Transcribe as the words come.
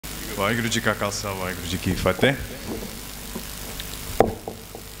Vaheguru Ji Ka Khalsa, Vaheguru Ji Ki Fateh.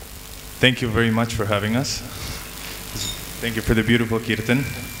 Thank you very much for having us. Thank you for the beautiful kirtan.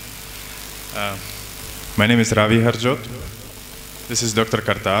 My name is Ravi Harjot. This is Dr.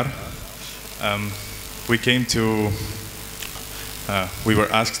 Kartar. We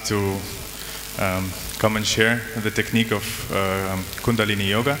were asked to come and share the technique of Kundalini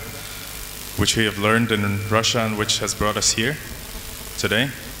Yoga, which we have learned in Russia and which has brought us here today.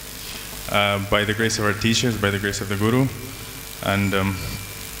 By the grace of our teachers, by the grace of the Guru. And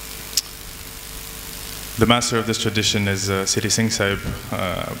the master of this tradition is Shri Sahib,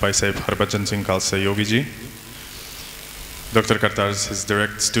 by Sahib Harbhajan Singh Khalsa Yogi Ji. Dr. Kartar is his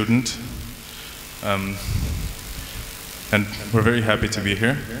direct student. And we're very happy to be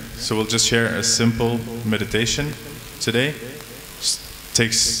here. So we'll just share a simple meditation today. It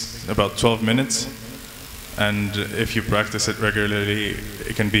takes about 12 minutes. And if you practice it regularly,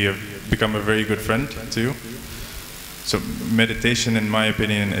 it can become a very good friend to you. So meditation, in my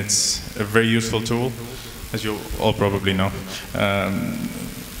opinion, it's a very useful tool, as you all probably know.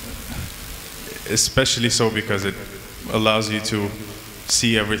 Especially so because it allows you to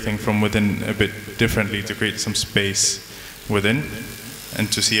see everything from within a bit differently, to create some space within,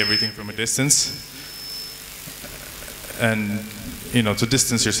 and to see everything from a distance. And, you know, to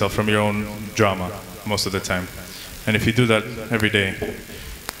distance yourself from your own drama most of the time. And if you do that every day,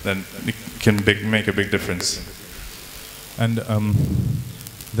 then it can make a big difference. And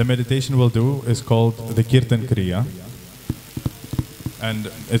the meditation we'll do is called the Kirtan Kriya.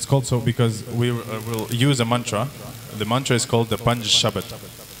 And it's called so because we will use a mantra. The mantra is called the Panj Shabad.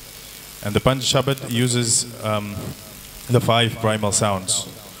 And the Panj Shabad uses the 5 primal sounds.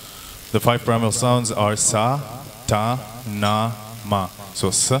 The 5 primal sounds are Sa, Ta, Na, Ma.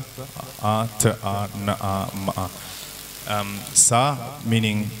 So Sa, A, Ta, A, Na, A, Ma. Sa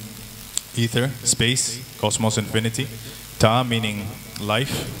meaning ether, space, cosmos, infinity. Ta meaning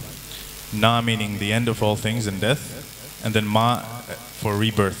life. Na meaning the end of all things and death. And then Ma for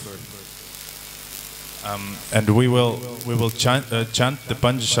rebirth. And we will chant the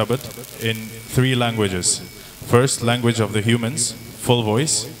Panj Shabad in 3 languages. First, language of the humans, full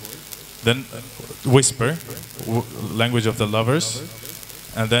voice. Then whisper, language of the lovers.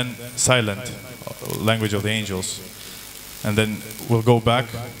 And then silent, language of the angels. And then we'll go back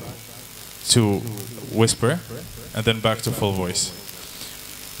to whisper, and then back to full voice.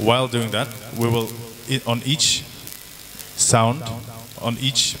 While doing that, we will, on each sound, on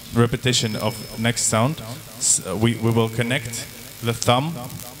each repetition of next sound, we will connect the thumb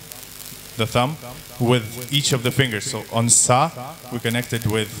with each of the fingers. So on Sa, we connect it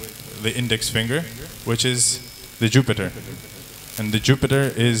with the index finger, which is the Jupiter. And the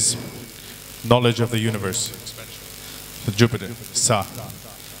Jupiter is knowledge of the universe. The Jupiter, Sa.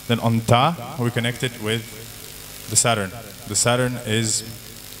 Then on Ta, we connect it with the Saturn. The Saturn is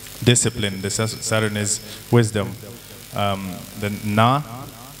discipline. The Saturn is wisdom. Then Na,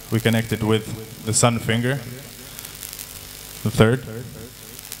 we connect it with the Sun finger, the 3rd.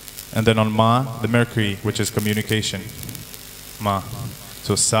 And then on Ma, the Mercury, which is communication. Ma.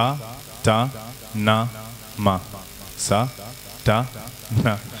 So Sa, Ta, Na, Ma. Sa, Ta,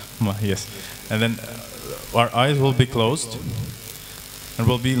 Na, Ma. Yes. And then our eyes will be closed, and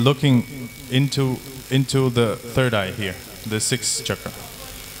we'll be looking into the 3rd eye here, the 6th chakra.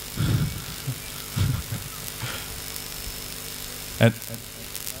 And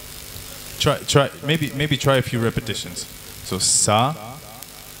maybe try a few repetitions. So Sa,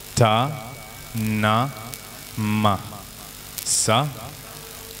 Ta, Na, Ma. Sa,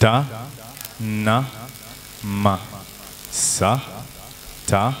 Ta, Na, Ma. Sa,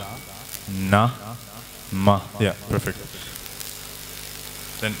 Ta, Na, Ma. Yeah, perfect.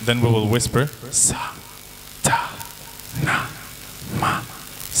 Then we will whisper. Sa, Ta, Na, Ma.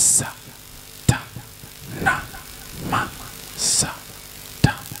 Sa, Ta, Na, Ma. Sa,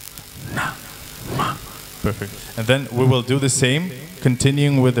 Ta, Na, Ma. Perfect. And then we will do the same,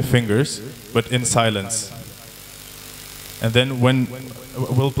 continuing with the fingers, but in silence. And then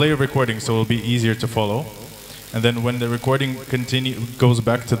we'll play a recording, so it'll be easier to follow. And then when the recording goes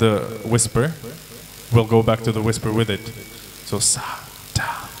back to the whisper, we'll go back to the whisper with it. So Sa,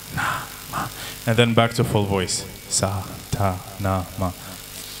 Ta, Na, Ma. And then back to full voice. Sa, Ta, Na, Ma.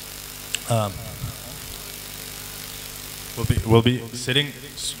 We'll be sitting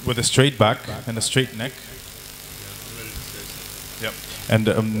with a straight back and a straight neck. Yep. And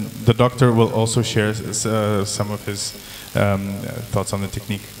the doctor will also share some of his thoughts on the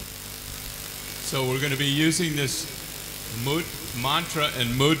technique. So we're going to be using this mantra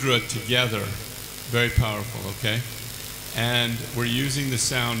and mudra together. Very powerful, okay? And we're using the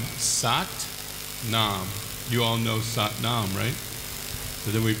sound Sat Nam. You all know Sat Nam, right?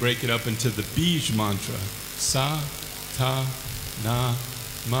 So then we break it up into the Bij mantra. Sa, Ta, Na,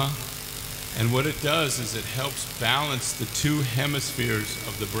 Ma. And what it does is it helps balance the two hemispheres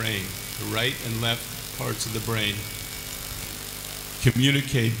of the brain. The right and left parts of the brain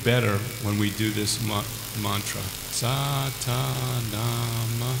communicate better when we do this mantra. Sa, Ta, Na,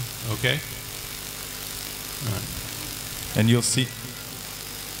 Ma. Okay? All right. And you'll see,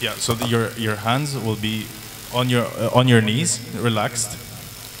 yeah. So your hands will be on your knees, relaxed.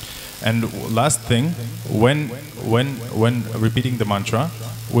 And last thing, when repeating the mantra,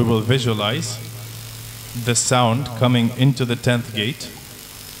 we will visualize the sound coming into the 10th gate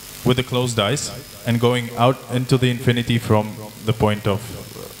with the closed eyes and going out into the infinity from the point of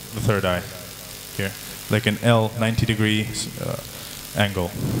the third eye here, like an L 90-degree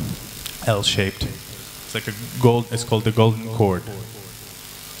angle, L-shaped. It's like a gold. It's called the golden chord.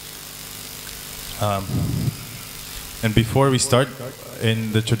 And before we start,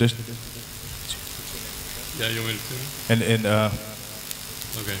 in the tradition. Yeah, you want me to do it? And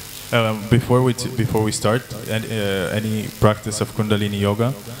okay. Before we start any practice of Kundalini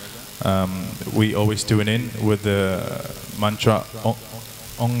yoga, we always tune in with the mantra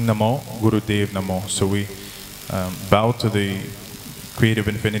Om Namo Gurudev Namo. So we bow to the creative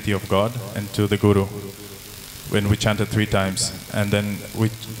infinity of God and to the Guru when we chant it 3 times, and then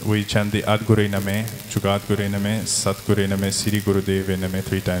we chant the Ad Gure Name, Jugat Gure Name, Sat Gure Name, Siri Gurudev Name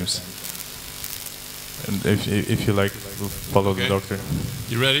 3 times. And if you like, we'll follow the doctor.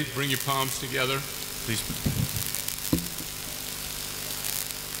 You ready? Bring your palms together. Please.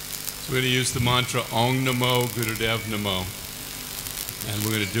 So we're going to use the mantra Om Namo Gurudev Namo. And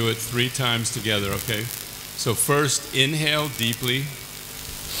we're going to do it 3 times together, okay? So first, inhale deeply.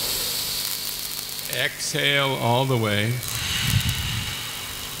 Exhale all the way.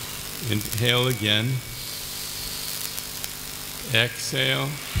 Inhale again. Exhale.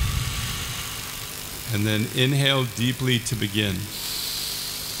 And then inhale deeply to begin.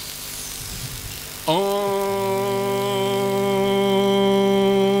 Om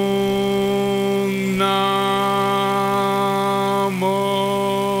Namo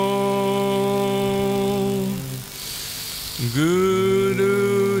Gurudev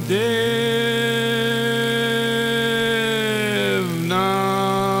Namo.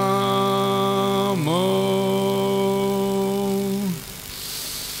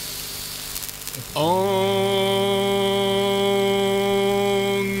 Om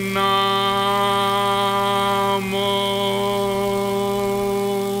Namo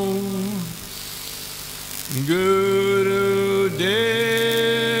Gurudev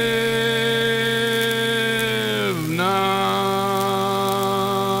Namo.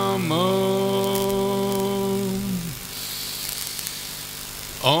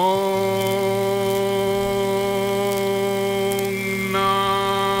 Om Namo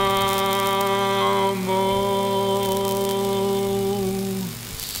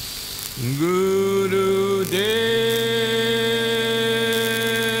Gurudev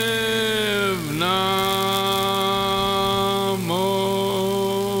Namo.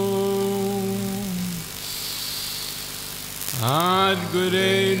 Ad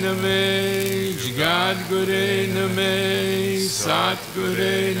Gure Name, Jagat Gure Name, Sat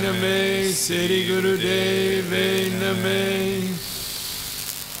Gure Name, Siri Gurudev Name.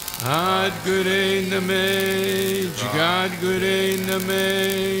 Ad Gure Name, Jagat Gure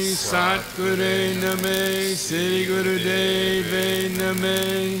Name, Sat Gure Name, Siri Gurudev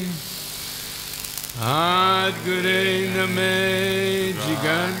Name. Ad Gure Name,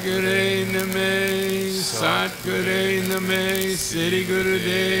 Jagat Gure Name, Sat Gure Name, Siri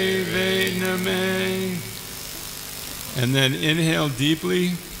Gurudev Name. And then inhale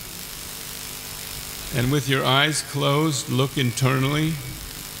deeply. And with your eyes closed, look internally.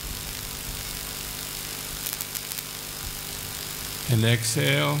 And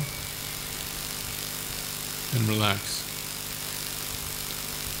exhale. And relax.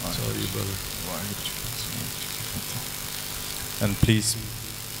 That's all you, brother. And please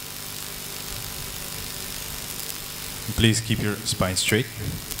keep your spine straight.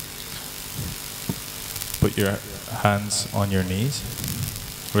 Put your hands on your knees,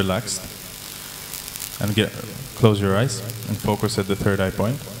 relaxed, and close your eyes and focus at the third eye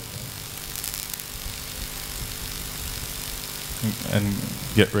point. And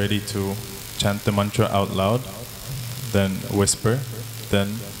get ready to chant the mantra out loud, then whisper,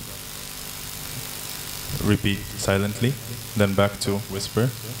 then repeat silently, then back to whisper,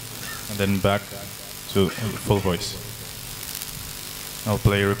 and then back to full voice. I'll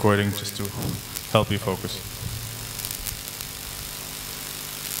play a recording just to help you focus.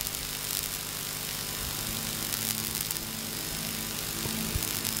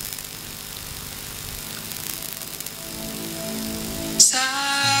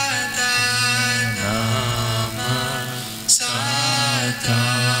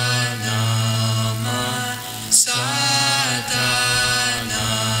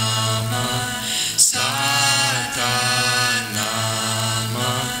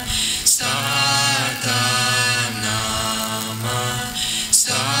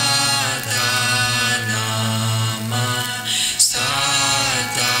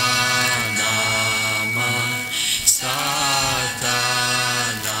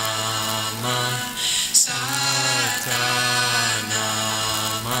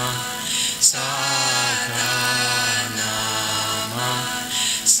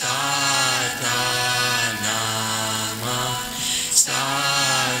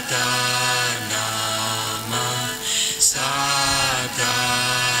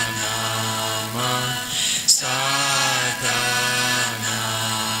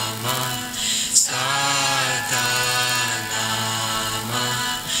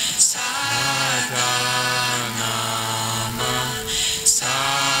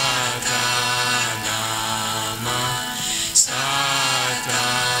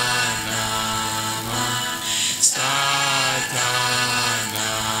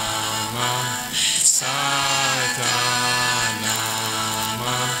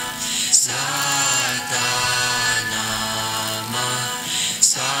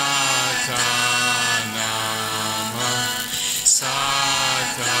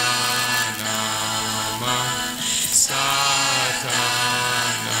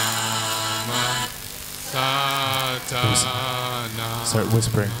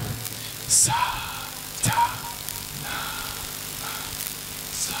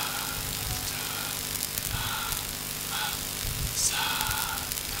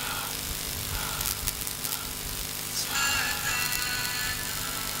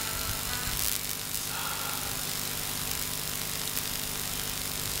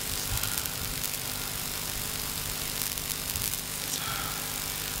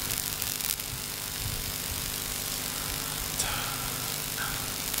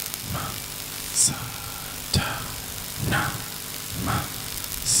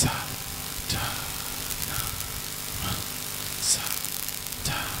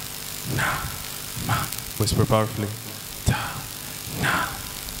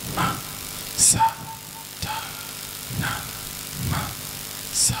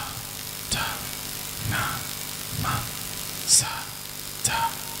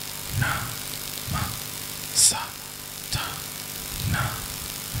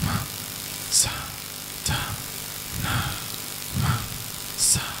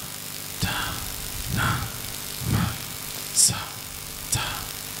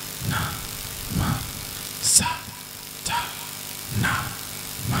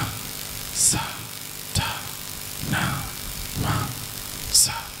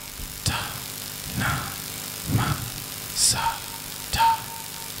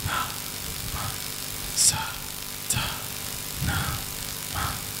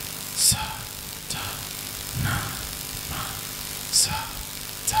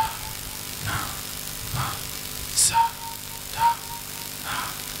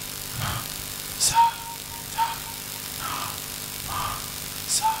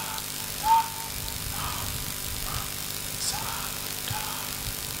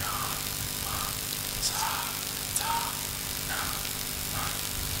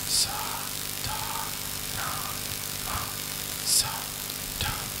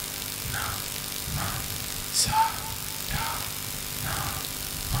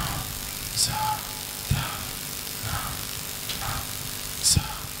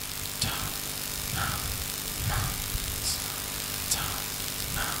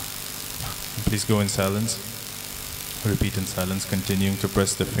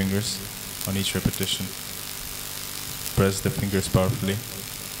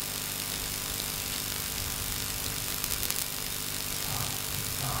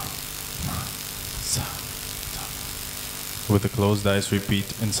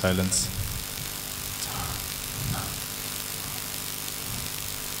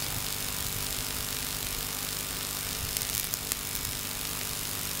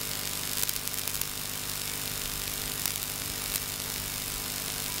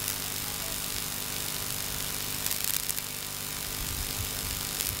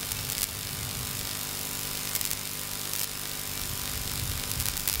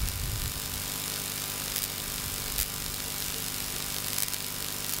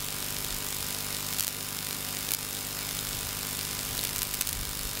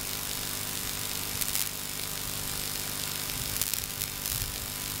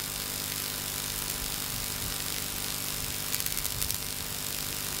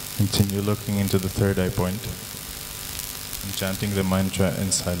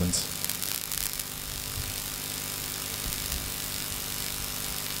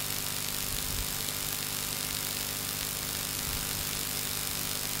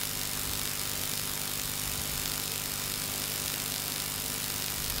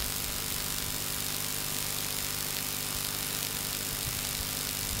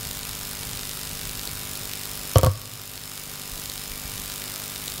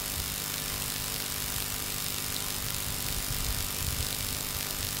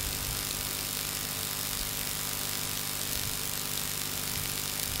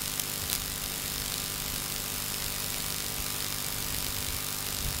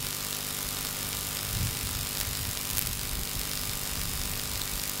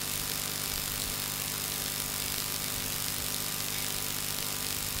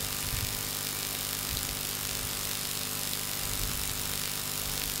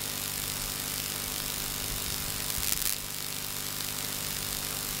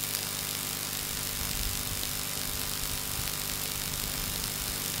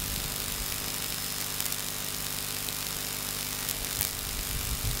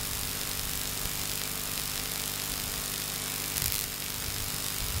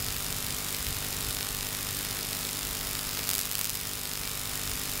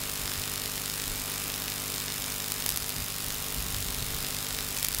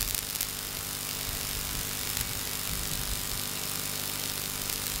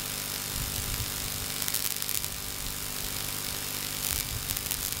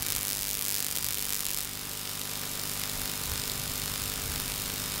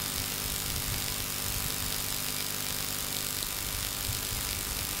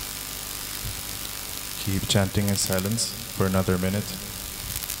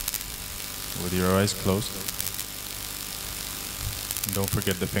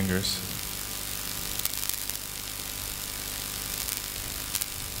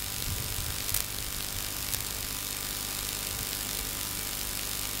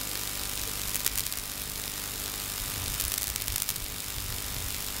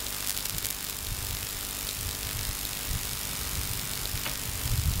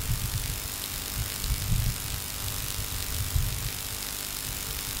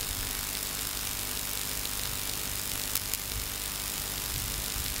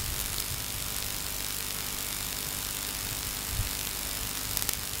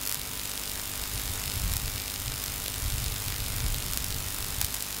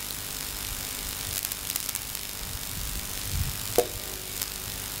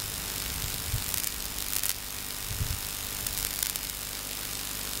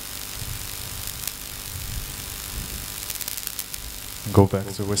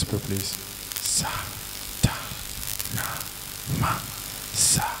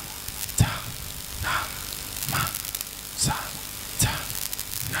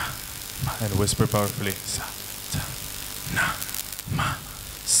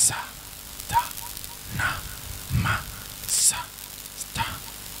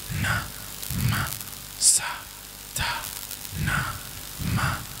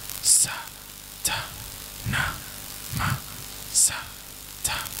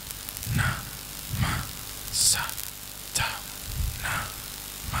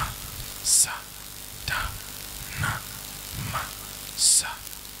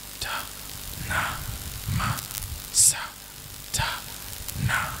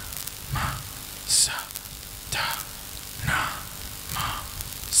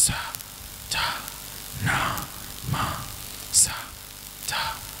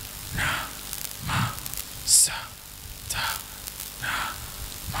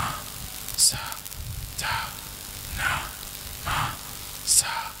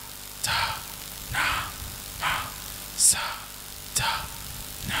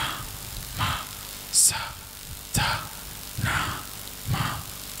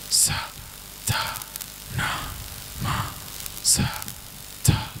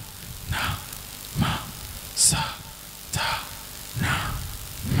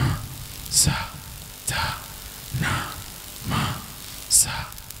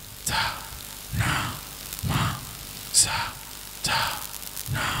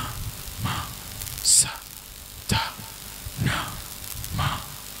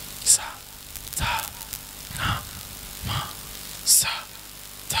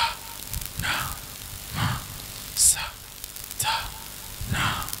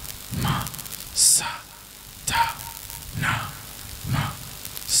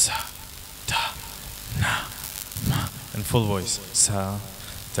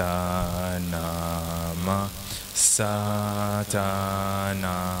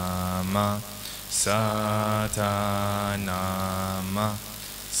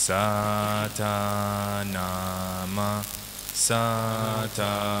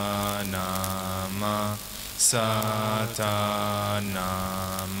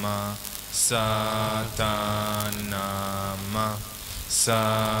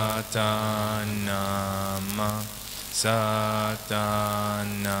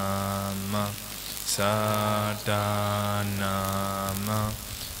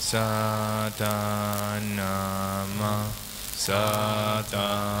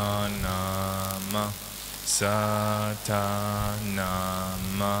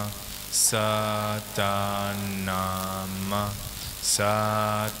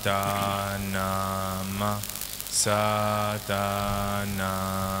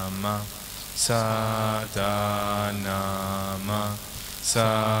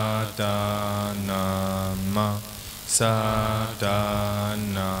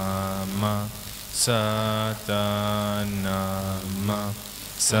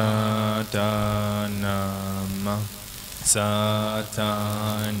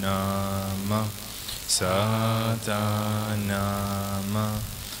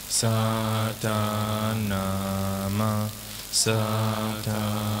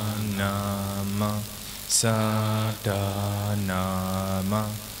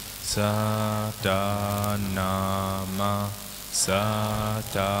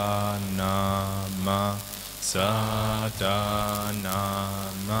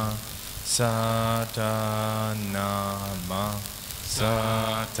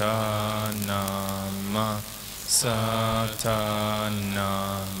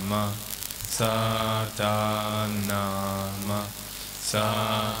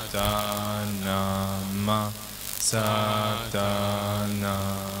 Satanama,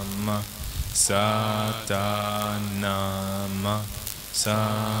 Satanama,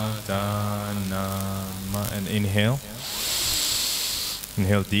 Satanama. And inhale.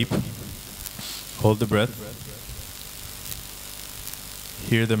 Inhale deep. Hold the breath.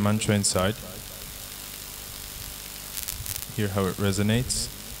 Hear the mantra inside. Hear how it resonates.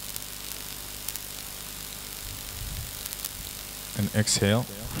 And exhale.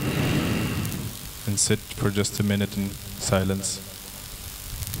 And sit for just a minute in silence.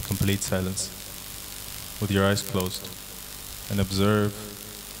 Complete silence. With your eyes closed. And observe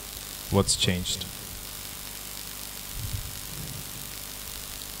what's changed.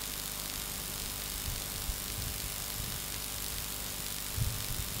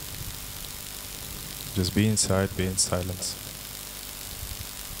 Just be inside, be in silence.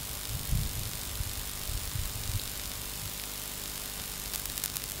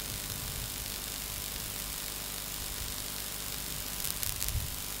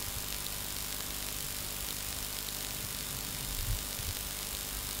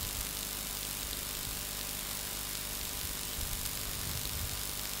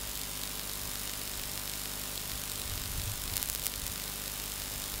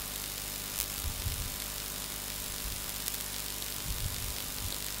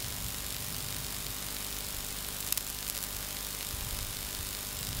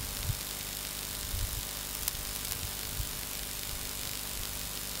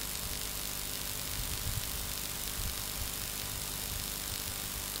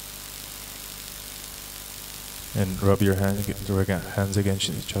 And rub your hands against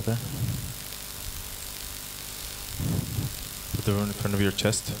each other. Put them in front of your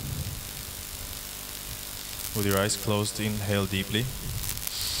chest. With your eyes closed, inhale deeply.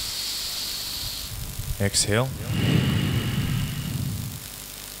 Exhale.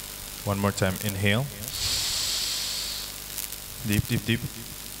 One more time, inhale. Deep, deep, deep.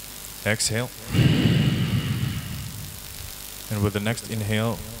 Exhale. And with the next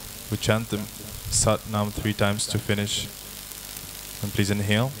inhale, we chant the Sat Nam 3 times to finish. And please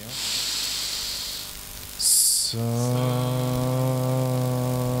inhale.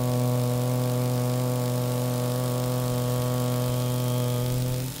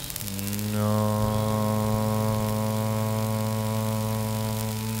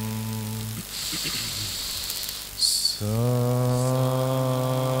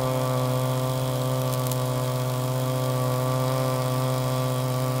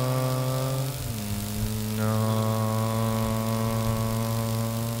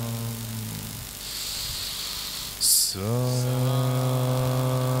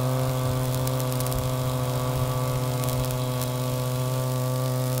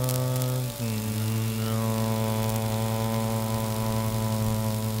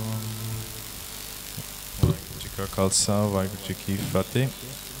 Khalsa, Vaheguru Ji Ki Fateh.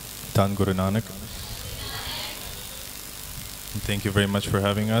 Dhan Guru Nanak. And thank you very much for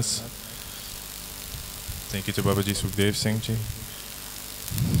having us. Thank you to Babaji Sukhdev Singh Ji.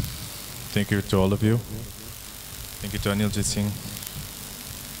 Thank you to all of you. Thank you to Aniljit Singh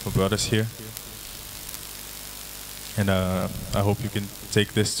who brought us here. And I hope you can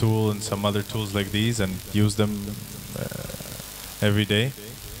take this tool and some other tools like these and use them every day.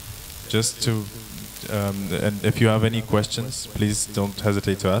 Just to and if you have any questions, please don't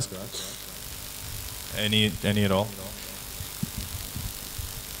hesitate to ask. Any at all.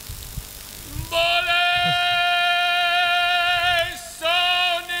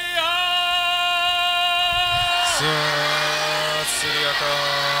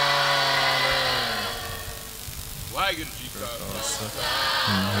 Vaheguru Ji Ka Khalsa.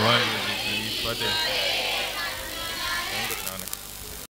 Vaheguru Ji Ki Fateh.